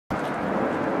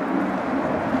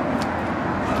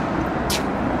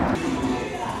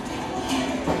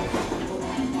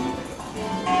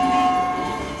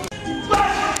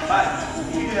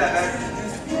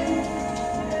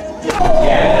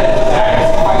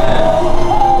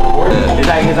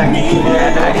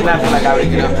like I already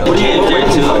get up. Yeah,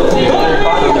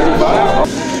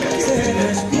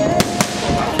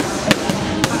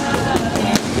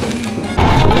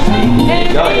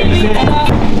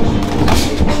 32.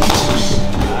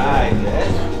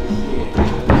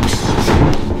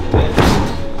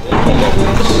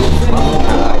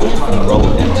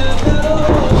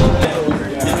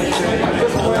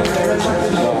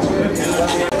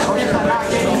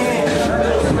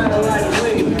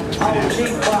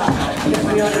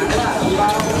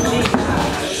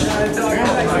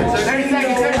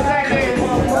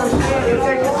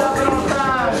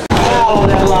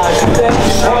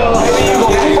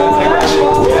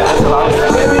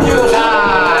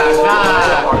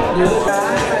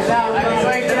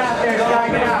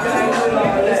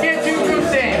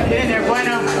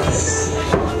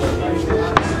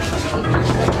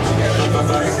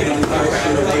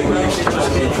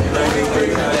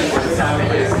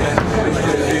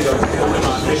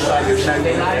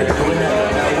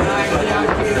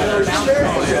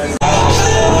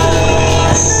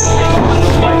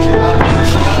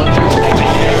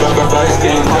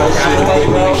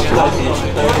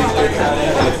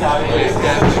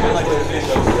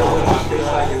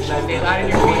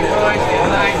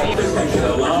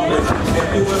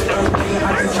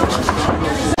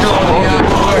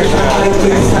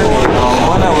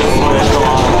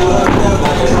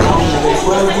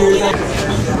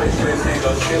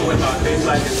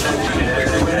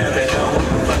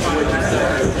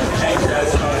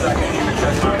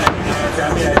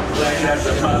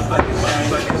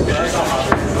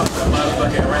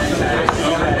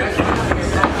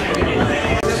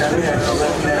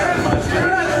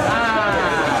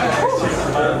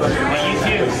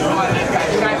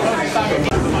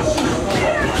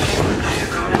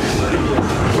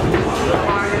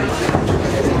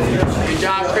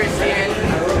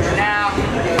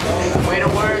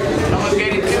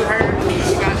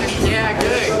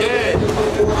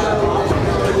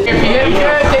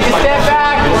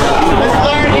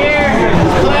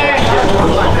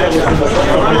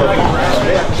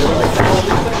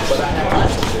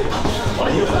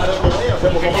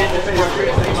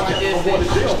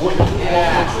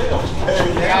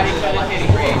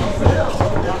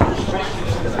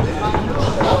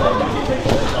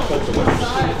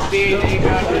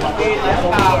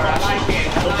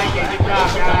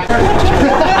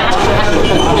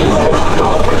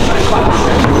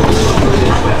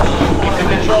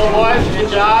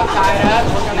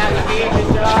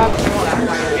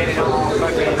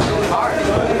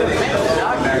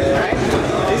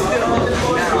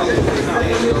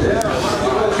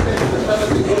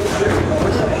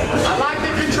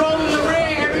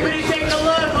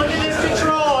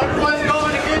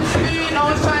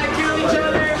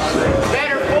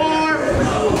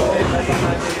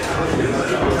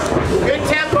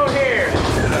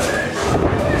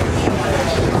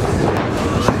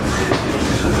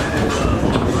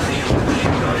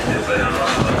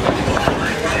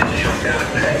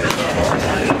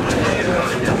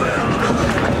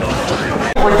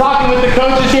 We're talking with the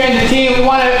coaches here and the team. We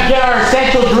want to get our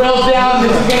essential drills down.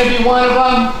 This is going to be one of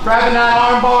them. Grabbing that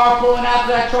arm bar, pulling out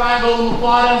to that triangle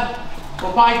omoplata.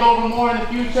 We'll probably go over more in the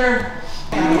future.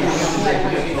 That's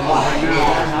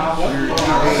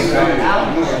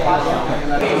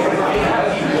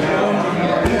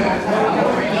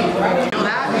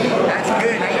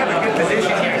good. Now you have a good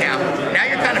position here now. Now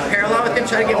you're kind of parallel with him.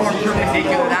 Try to get more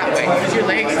perpendicular that way. Use your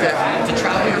legs to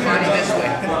travel your body this way.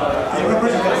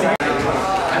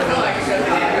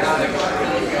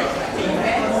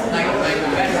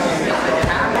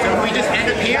 So if we just end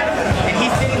up here and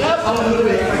he's sitting up,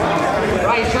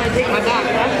 right, he's trying to take my back,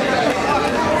 right?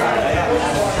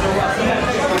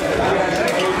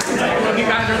 If you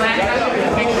guys are landing,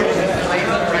 make sure you just lay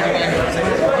up right again.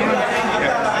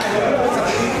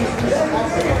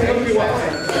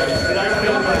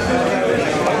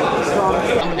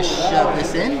 I'm going to shove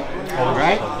this in,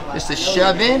 right? Just to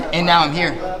shove in, and now I'm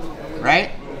here,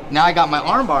 right? Now I got my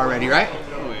arm bar ready, right?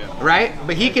 Right?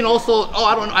 But he can also, oh,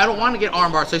 I don't want to get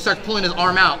arm bar, so he starts pulling his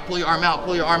arm out. Pull your arm out,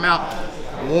 pull your arm out.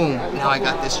 Boom, now I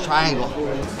got this triangle.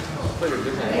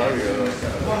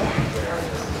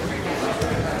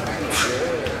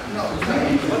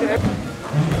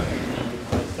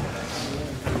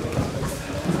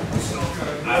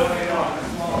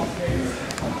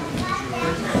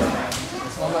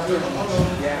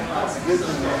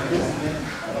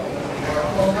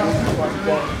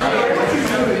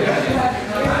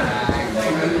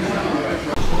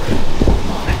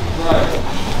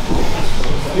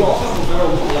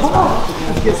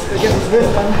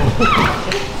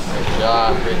 Good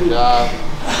job, good job.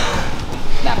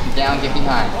 Snap it down, get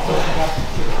behind.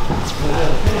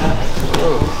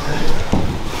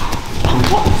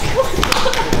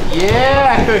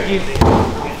 Yeah, Cookies.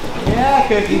 Yeah,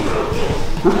 Cookies.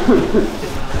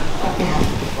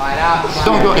 Slide out.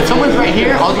 Don't go. If someone's right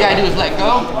here, all you gotta do is let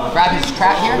go, grab his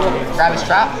trap here, grab his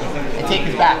trap, and take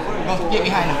his back. Go get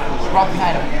behind him. Just walk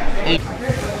behind him.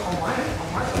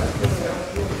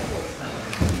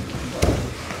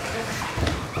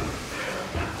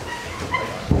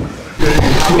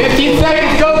 15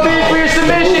 seconds, go big for your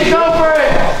submission, go for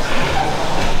it!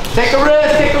 Take a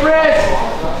risk, take a risk!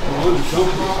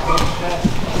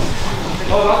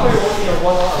 Oh, that's why you're working your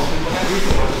one arm.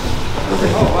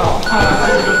 Oh, wow.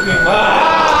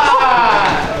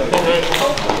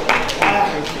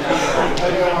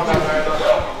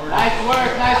 Nice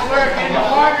work, nice work. Get your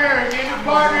partner, get your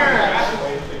partner.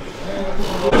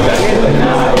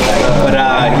 But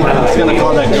he's gonna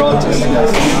call that girl to see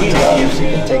if she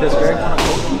can take this back.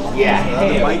 Yeah.